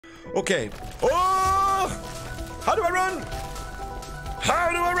Okay. Oh! How do I run? How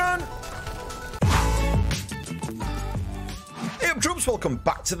do I run? Hey up, troops, welcome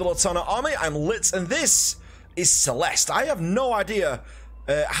back to the Litanah Army. I'm Lit, and this is Celeste. I have no idea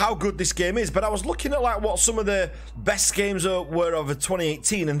how good this game is, but I was looking at like what some of the best games were of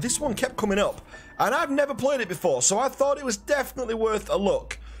 2018, and this one kept coming up, and I've never played it before, so I thought it was definitely worth a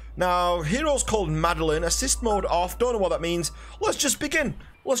look. Now, hero's called Madeline, assist mode off, don't know what that means. Let's just begin.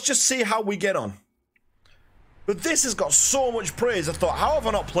 Let's just see how we get on. But this has got so much praise, I thought, how have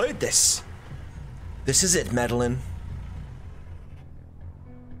I not played this? This is it, Madeline.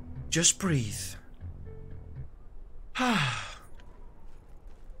 Just breathe.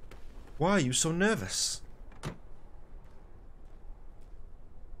 Why are you so nervous?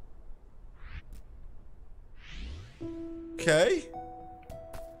 Okay.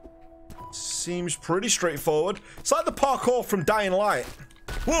 Seems pretty straightforward. It's like the parkour from Dying Light.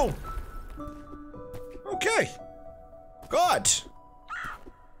 Whoa! Okay. Good.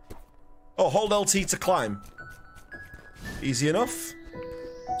 Oh, hold LT to climb. Easy enough.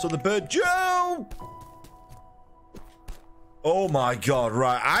 So the bird jump! Oh my god,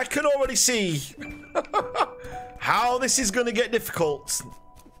 right. I can already see how this is going to get difficult.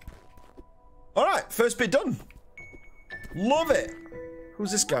 Alright, first bit done. Love it.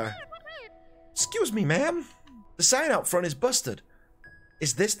 Who's this guy? Excuse me, ma'am. The sign out front is busted.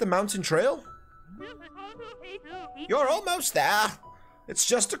 Is this the mountain trail? You're almost there. It's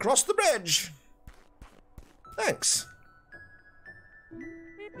just across the bridge. Thanks.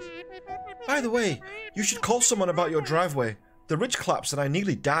 By the way, you should call someone about your driveway. The ridge collapsed and I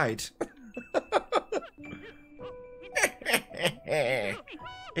nearly died.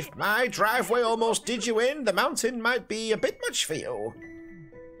 If my driveway almost did you in, the mountain might be a bit much for you.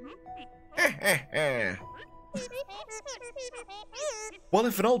 Well,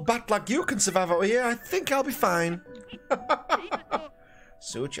 if an old bat like you can survive out here, I think I'll be fine.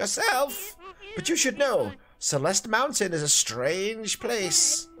 Suit yourself. But you should know, Celeste Mountain is a strange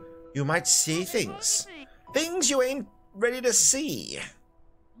place. You might see things. Things you ain't ready to see.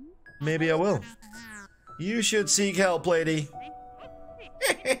 Maybe I will. You should seek help, lady.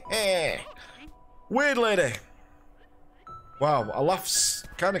 Weird lady. Wow, a laugh's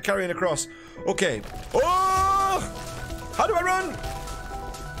kind of carrying across. Okay. Oh! How do I run?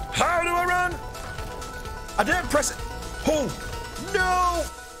 How do I run? I didn't press it. Oh! No!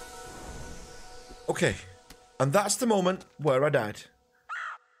 Okay. And that's the moment where I died.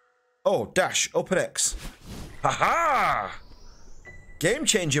 Oh, dash. Open X. Haha! Game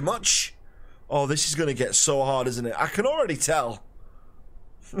changer much? Oh, this is going to get so hard, isn't it? I can already tell.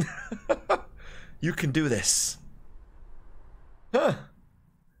 You can do this. Huh.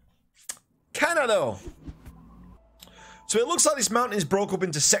 Can I though? So it looks like this mountain is broke up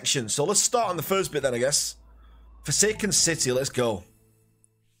into sections. So let's start on the first bit then, I guess. Forsaken City, let's go.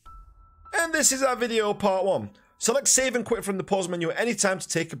 And this is our video part 1. Select save and quit from the pause menu at any time to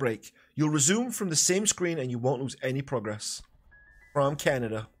take a break. You'll resume from the same screen and you won't lose any progress. From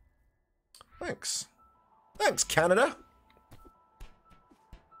Canada. Thanks. Thanks, Canada.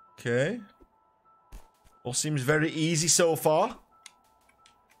 Okay. All seems very easy so far.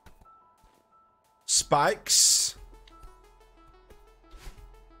 Spikes.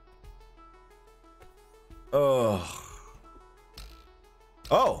 Oh.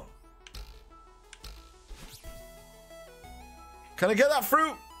 Oh. Can I get that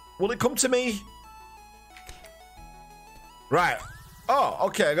fruit? Will it come to me? Right. Oh,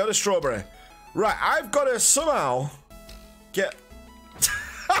 okay, I got a strawberry. Right, I've got to somehow get...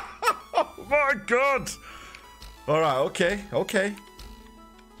 Oh my god! Alright, okay, okay.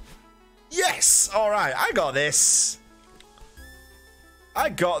 Yes! Alright, I got this. I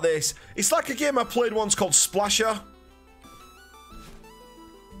got this. It's like a game I played once called Splasher.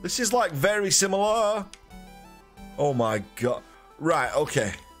 This is like very similar. Oh my god. Right,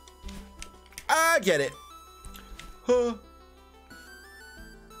 okay. I get it. Huh.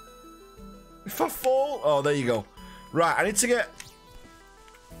 If I fall... Oh, there you go. Right, I need to get...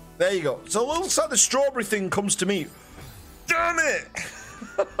 There you go. So it looks like the strawberry thing comes to me. Damn it!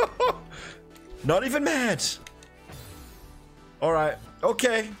 Not even mad. Alright,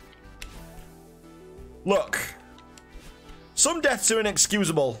 okay. Look. Some deaths are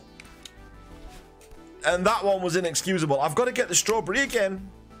inexcusable. And that one was inexcusable. I've got to get the strawberry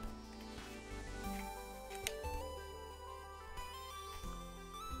again.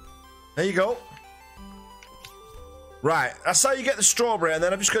 There you go. Right, that's how you get the strawberry, and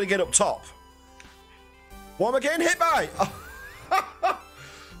then I've just got to get up top. What am I getting hit by?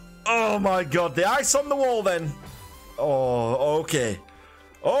 Oh my god, the ice on the wall then. Oh, okay.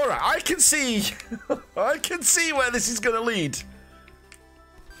 All right, I can see. I can see where this is going to lead.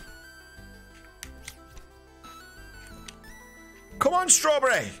 Come on,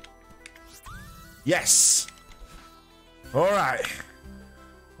 strawberry. Yes. All right.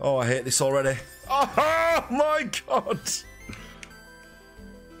 Oh, I hate this already. Oh my god.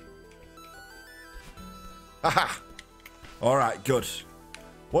 Aha. All right, good.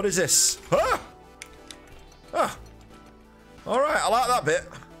 What is this? Ah! Ah. All right, I like that bit.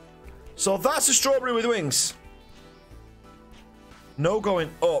 So that's a strawberry with wings. No going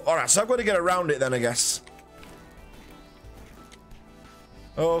up. All right, so I've got to get around it then, I guess.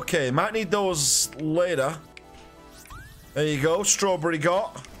 Okay, might need those later. There you go, strawberry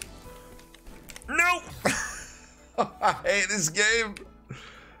got. No! I hate this game.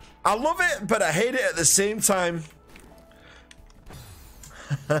 I love it, but I hate it at the same time.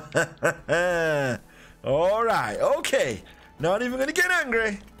 All right, okay. Not even gonna get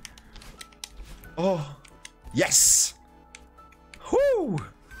angry. Oh, yes. Whoo!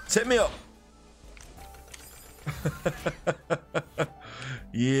 Take me up.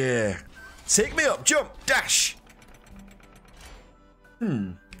 Yeah. Take me up. Jump. Dash.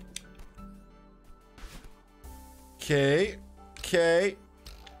 Okay. Okay.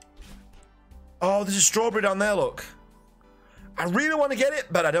 Oh, there's a strawberry down there, look. I really want to get it,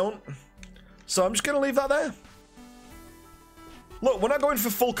 but I don't. So I'm just going to leave that there. Look, we're not going for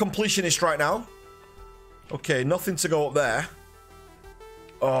full completionist right now. Okay, nothing to go up there.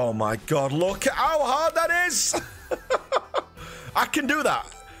 Oh my god, look at how hard that is. I can do that.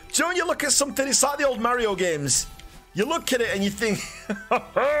 Do you know when you look at something, it's like the old Mario games. You look at it and you think,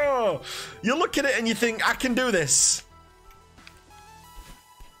 you look at it and you think, I can do this.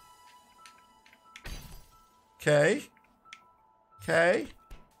 Okay. Okay.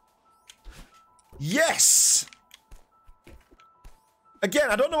 Yes. Again,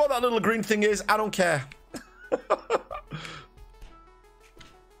 I don't know what that little green thing is. I don't care.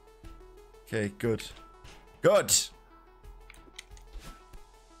 Okay, good. Good.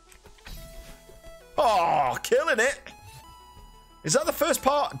 Oh, killing it. Is that the first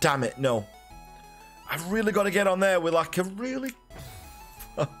part? Damn it, no. I've really got to get on there with like a really...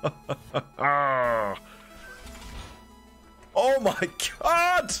 Oh my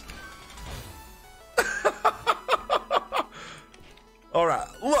god! Alright,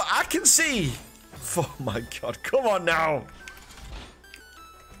 look, I can see. Oh my god, come on now.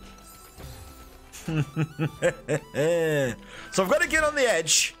 So I've got to get on the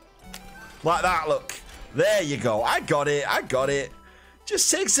edge. Like that, look. There you go. I got it. I got it.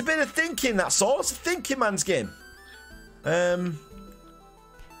 Just takes a bit of thinking, that's all. It's a thinking man's game.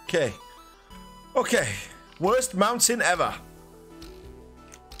 Okay. Okay. Worst mountain ever.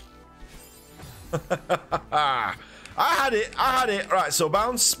 I had it. I had it. Right, so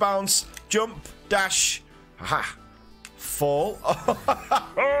bounce, bounce, jump, dash. Aha. Fall.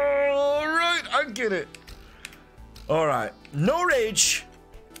 All right, I get it. All right. No rage.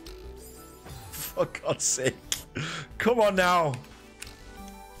 For God's sake. Come on now.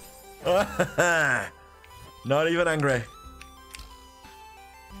 Not even angry.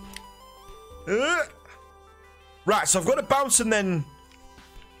 Right, so I've got to bounce and then...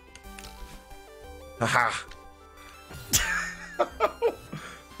 Haha.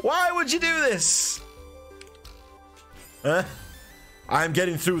 Why would you do this? I'm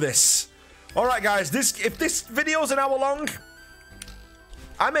getting through this. Alright guys, if this video's an hour long,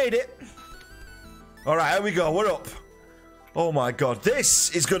 I made it. Alright, here we go, we're up. Oh my god,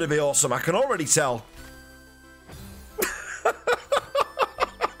 this is going to be awesome, I can already tell.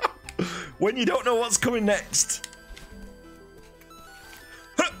 When you don't know what's coming next.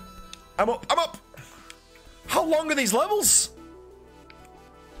 I'm up, I'm up. How long are these levels?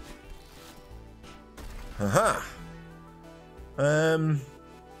 I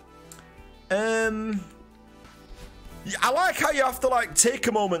like how you have to like take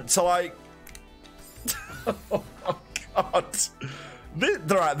a moment to like oh god.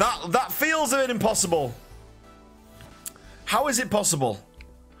 Right, that feels a bit impossible. How is it possible?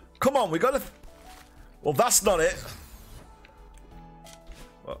 Come on, we gotta... Well, that's not it.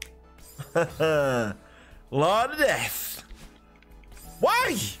 Lord of Death.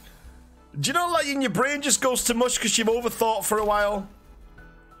 Why? Do you know, like, in your brain just goes to mush because you've overthought for a while?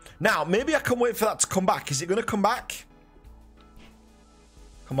 Now, maybe I can wait for that to come back. Is it going to come back?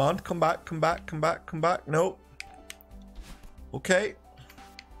 Come on, come back, come back, come back, come back. Nope. Okay.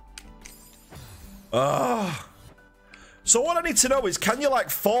 So what I need to know is, can you, like,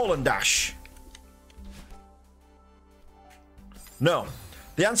 fall and dash? No.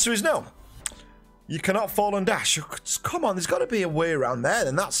 The answer is no. You cannot fall and dash. Come on, there's got to be a way around there.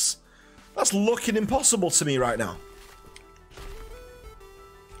 Then that's looking impossible to me right now.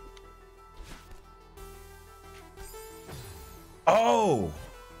 Oh.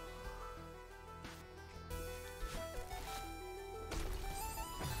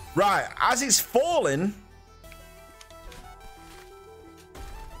 Right, as it's falling.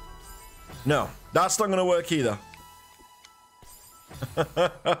 No, that's not going to work either.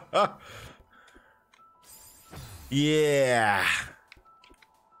 Yeah.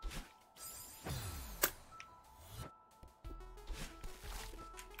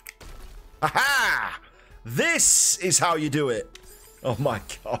 Aha! This is how you do it. Oh my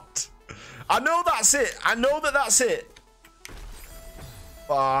god. I know that's it. I know that that's it.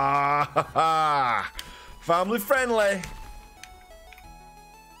 Ah, family friendly.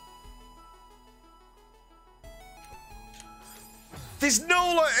 There's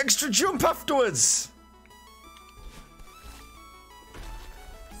no like extra jump afterwards.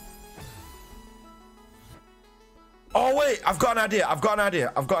 Oh wait, I've got an idea. I've got an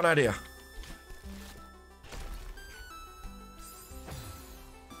idea. I've got an idea.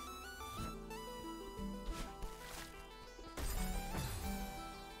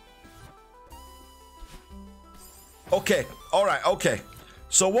 Okay, all right, okay.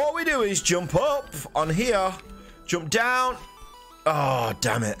 So what we do is jump up on here, jump down. Oh,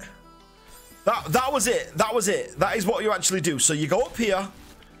 damn it. That was it. That was it. That is what you actually do. So you go up here,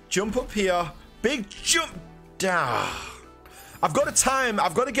 jump up here, big jump down. I've got to time,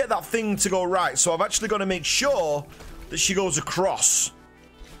 I've got to get that thing to go right. So I've actually got to make sure that she goes across.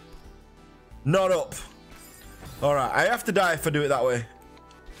 Not up. All right, I have to die if I do it that way.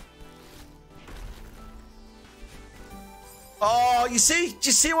 Oh, you see? Do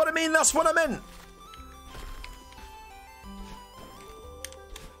you see what I mean? That's what I meant.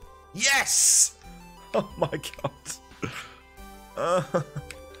 Yes! Oh my god.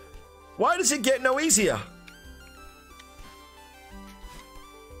 Why does it get no easier?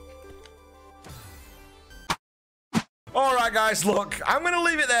 Alright guys, look, I'm going to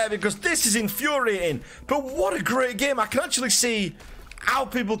leave it there because this is infuriating. But what a great game. I can actually see how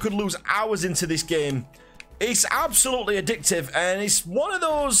people could lose hours into this game. It's absolutely addictive, and it's one of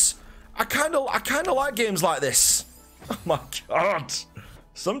those. I kind of like games like this. Oh my god!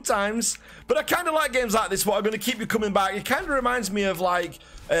 Sometimes, but I kind of like games like this. What are going to keep you coming back? It kind of reminds me of like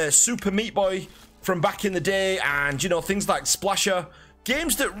Super Meat Boy from back in the day, and you know things like Splasher.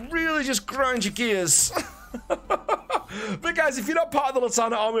 Games that really just grind your gears. But guys, if you're not part of the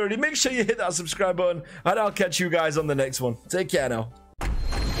Litanah Army already, make sure you hit that subscribe button, and I'll catch you guys on the next one. Take care now.